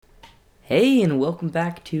Hey, and welcome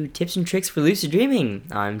back to Tips and Tricks for Lucid Dreaming.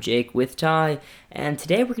 I'm Jake with Ty, and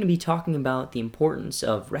today we're going to be talking about the importance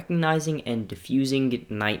of recognizing and diffusing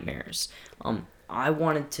nightmares. I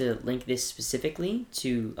wanted to link this specifically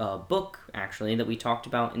to a book, actually, that we talked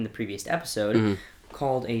about in the previous episode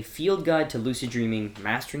called A Field Guide to Lucid Dreaming,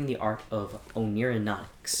 Mastering the Art of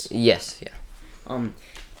Oneronautics. Yes, yeah.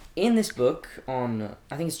 In this book,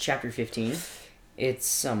 I think it's chapter 15,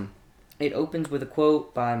 it opens with a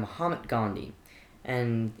quote by Mahatma Gandhi,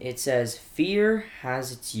 and it says, "Fear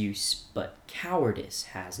has its use, but cowardice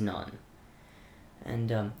has none."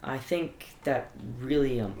 And I think that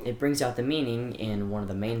really it brings out the meaning in one of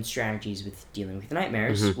the main strategies with dealing with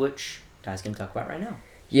nightmares, which Ty's going to talk about right now.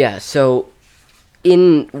 Yeah, so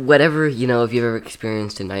in whatever, if you've ever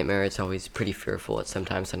experienced a nightmare, it's always pretty fearful.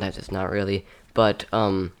 Sometimes it's not really, but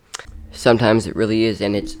sometimes it really is,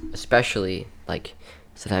 and it's especially,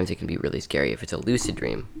 sometimes it can be really scary if it's a lucid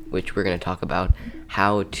dream, which we're going to talk about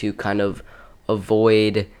how to kind of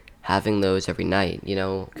avoid having those every night,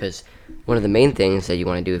 because one of the main things that you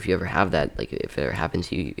want to do if you ever have that, if it ever happens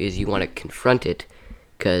to you, is you want to confront it,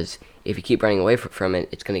 because if you keep running away from it,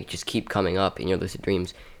 it's going to just keep coming up in your lucid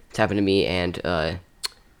dreams. It's happened to me and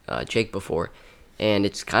Jake before, and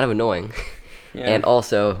it's kind of annoying. Yeah. And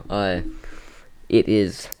also, it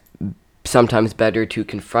is sometimes better to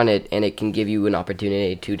confront it, and it can give you an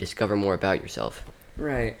opportunity to discover more about yourself.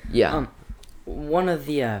 Right. Yeah. One of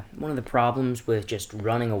the problems with just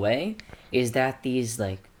running away is that these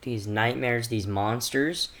nightmares, these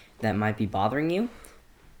monsters that might be bothering you,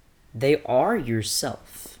 they are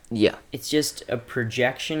yourself. Yeah. It's just a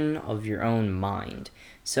projection of your own mind.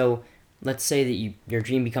 So let's say that your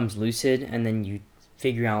dream becomes lucid, and then you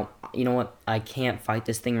figure out, you know what, I can't fight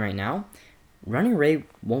this thing right now. Running away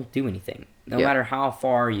won't do anything. No matter how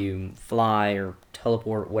far you fly or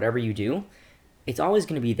teleport, whatever you do, it's always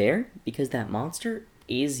going to be there because that monster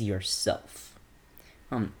is yourself.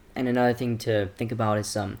 And another thing to think about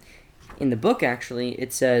is in the book, actually,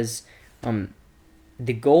 it says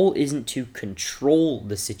the goal isn't to control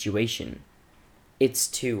the situation. It's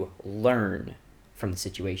to learn from the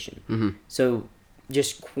situation. Mm-hmm. So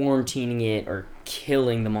just quarantining it or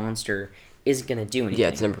killing the monster isn't going to do anything. Yeah,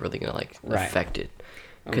 it's never really going to, affect it.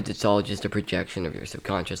 Because it's all just a projection of your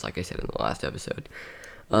subconscious, like I said in the last episode.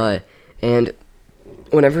 And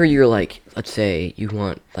whenever you're, let's say you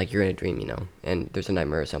want, you're in a dream, and there's a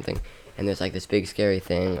nightmare or something, and there's, this big scary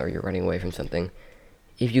thing, or you're running away from something,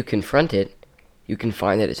 if you confront it, you can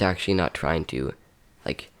find that it's actually not trying to,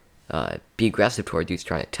 be aggressive towards you. It's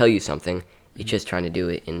trying to tell you something. It's just trying to do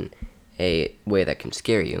it in a way that can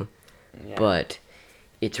scare you. Yeah. But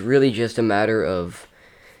it's really just a matter of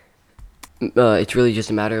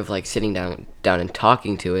sitting down and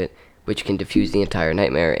talking to it, which can diffuse the entire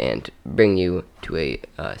nightmare and bring you to a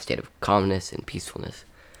state of calmness and peacefulness.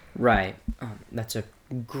 Right. That's a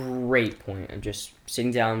great point of just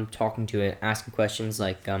sitting down, talking to it, asking questions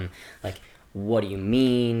like what do you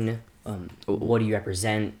mean? What do you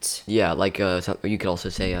represent? Yeah, you could also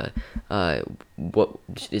say, what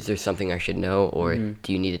is there something I should know, or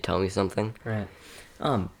do you need to tell me something? Right.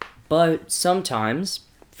 But sometimes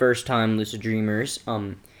first-time lucid dreamers,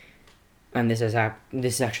 and this has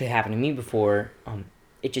actually happened to me before.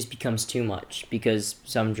 It just becomes too much because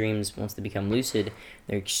some dreams, once they become lucid,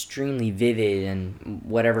 they're extremely vivid, and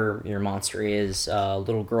whatever your monster is, a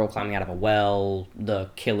little girl climbing out of a well, the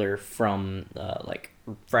killer from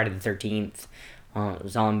Friday the 13th,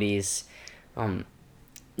 zombies,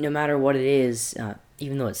 no matter what it is,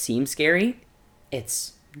 even though it seems scary,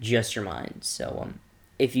 it's just your mind. So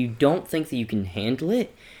if you don't think that you can handle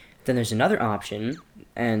it, then there's another option,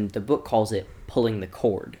 and the book calls it pulling the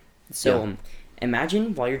cord. So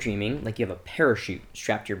imagine while you're dreaming, you have a parachute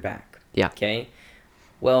strapped to your back. Yeah. Okay?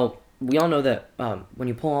 Well, we all know that when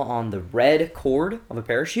you pull on the red cord of a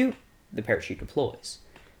parachute, the parachute deploys.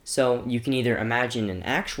 So you can either imagine an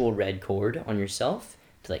actual red cord on yourself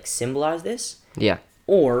to symbolize this. Yeah.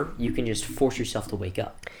 Or you can just force yourself to wake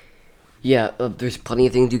up. Yeah, there's plenty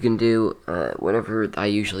of things you can do. Whenever I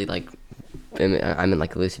usually I'm in a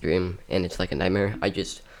lucid dream and it's a nightmare, I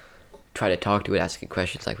just try to talk to it, ask it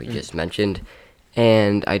questions like we just mentioned,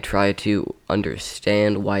 and I try to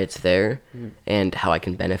understand why it's there and how I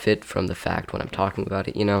can benefit from the fact when I'm talking about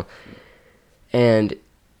it, And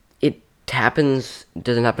it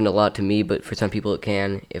doesn't happen a lot to me, but for some people it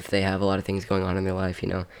can if they have a lot of things going on in their life,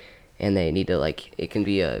 and they need to it can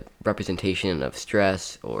be a representation of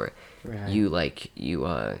stress, or you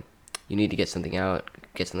need to get something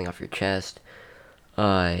off your chest.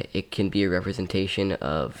 It can be a representation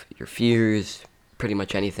of your fears, pretty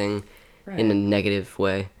much anything in a negative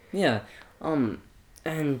way. Yeah.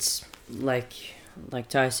 And like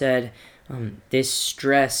Ty said, this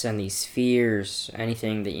stress and these fears,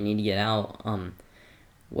 anything that you need to get out,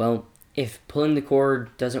 well, if pulling the cord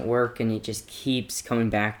doesn't work and it just keeps coming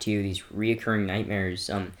back to you, these reoccurring nightmares,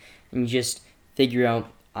 and you just figure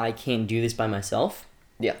out, I can't do this by myself.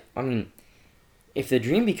 Yeah. I mean, if the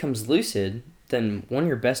dream becomes lucid, then one of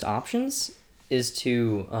your best options is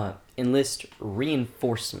to enlist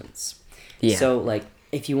reinforcements. Yeah. So, like,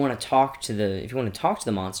 if you want to talk to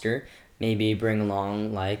the monster, maybe bring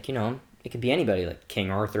along, like, it could be anybody, like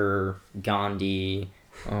King Arthur, Gandhi,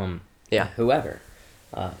 whoever.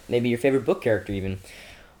 Maybe your favorite book character even.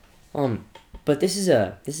 But this is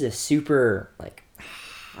a super, like,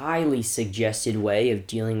 highly suggested way of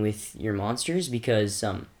dealing with your monsters because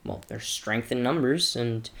there's strength in numbers,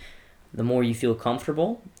 and the more you feel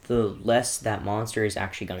comfortable, the less that monster is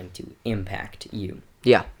actually going to impact you.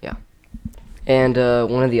 Yeah. And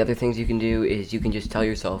one of the other things you can do is you can just tell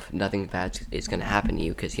yourself nothing bad is going to happen to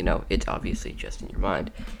you because, it's obviously just in your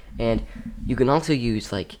mind. And you can also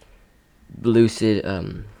use, like, lucid,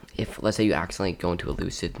 if, let's say, you accidentally go into a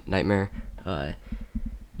lucid nightmare,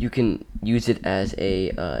 you can use it as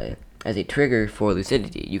a trigger for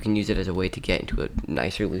lucidity. You can use it as a way to get into a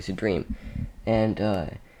nicer lucid dream.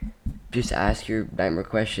 And just ask your nightmare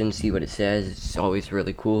question, see what it says. It's always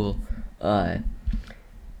really cool.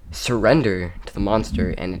 Surrender to the monster,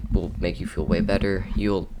 and it will make you feel way better.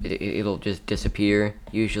 It'll just disappear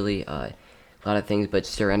usually. A lot of things, but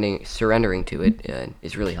surrendering to it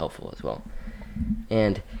is really helpful as well.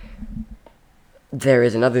 And there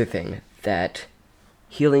is another thing that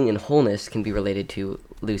healing and wholeness can be related to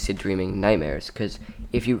lucid dreaming nightmares, because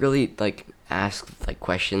if you really ask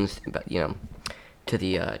questions about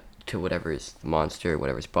to whatever is the monster,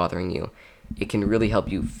 whatever's bothering you, it can really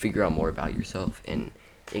help you figure out more about yourself, and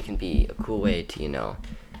it can be a cool way to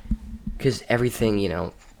because everything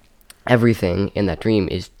in that dream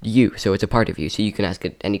is you, so it's a part of you, so you can ask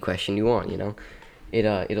it any question you want.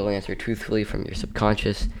 It'll answer truthfully from your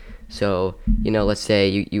subconscious. So, let's say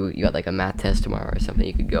you got a math test tomorrow or something.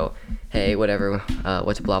 You could go, hey, whatever,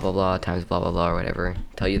 what's blah, blah, blah, times blah, blah, blah, or whatever.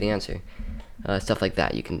 Tell you the answer. Stuff like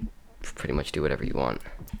that. You can pretty much do whatever you want.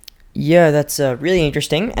 Yeah, that's really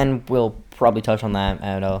interesting, and we'll probably touch on that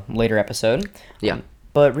at a later episode. Yeah.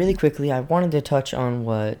 But really quickly, I wanted to touch on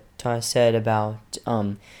what Ty said about,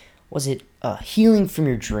 was it healing from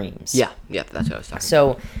your dreams? Yeah, that's what I was talking about.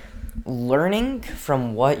 So, learning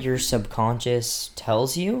from what your subconscious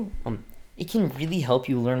tells you, it can really help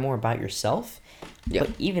you learn more about yourself. Yeah.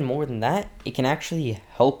 But even more than that, it can actually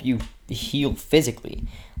help you heal physically.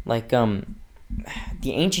 Like, the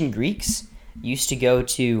ancient Greeks used to go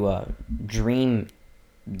to dream,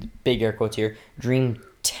 big air quotes here, dream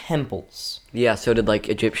temples. Yeah, so did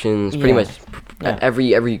Egyptians. Pretty much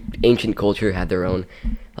every ancient culture had their own.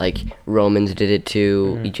 Romans did it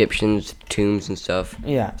too. Mm-hmm. Egyptians, tombs and stuff.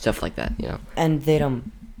 Yeah, stuff like that. And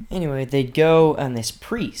they'd go, and this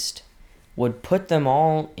priest would put them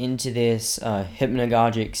all into this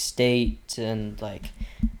hypnagogic state and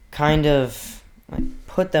kind of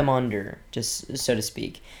put them under, just so to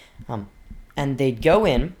speak. And they'd go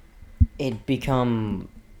in. It'd become,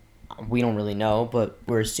 we don't really know, but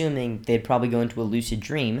we're assuming they'd probably go into a lucid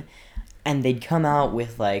dream, and they'd come out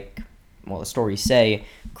with the stories say,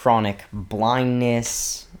 chronic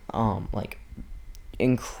blindness,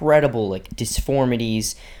 incredible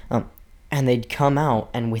disformities, and they'd come out,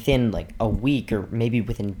 and within a week or maybe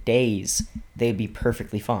within days, they'd be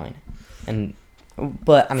perfectly fine.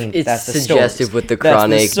 But I mean, it's that's the suggestive stories. With the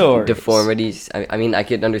chronic the deformities. I mean, I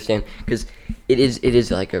could understand because it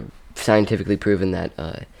is a scientifically proven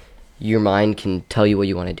that your mind can tell you what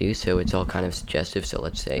you want to do, so it's all kind of suggestive. So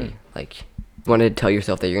let's say you want to tell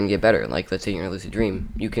yourself that you're gonna get better. Let's say you're in a lucid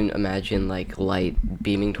dream, you can imagine light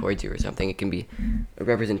beaming towards you or something. It can be a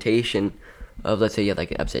representation of, let's say you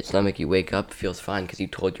had an upset stomach. You wake up, feels fine because you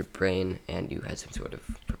told your brain and you had some sort of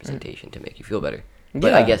representation to make you feel better.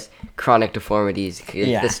 But I guess chronic deformities,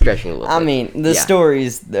 it's stretching a little bit. I mean, the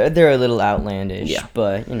stories, they're a little outlandish,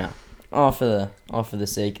 but, all for the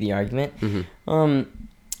sake of the argument. Mm-hmm.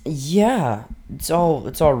 Yeah, it's all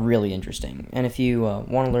really interesting. And if you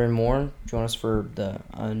want to learn more, join us for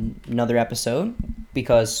another episode,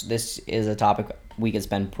 because this is a topic we could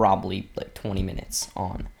spend probably 20 minutes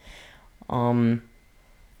on.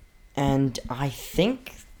 And I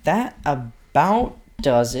think that about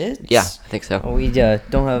does it. Yeah, I think so. We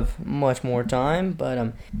don't have much more time,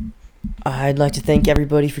 but I'd like to thank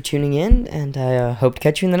everybody for tuning in, and I hope to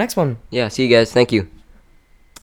catch you in the next one. Yeah, see you guys. Thank you.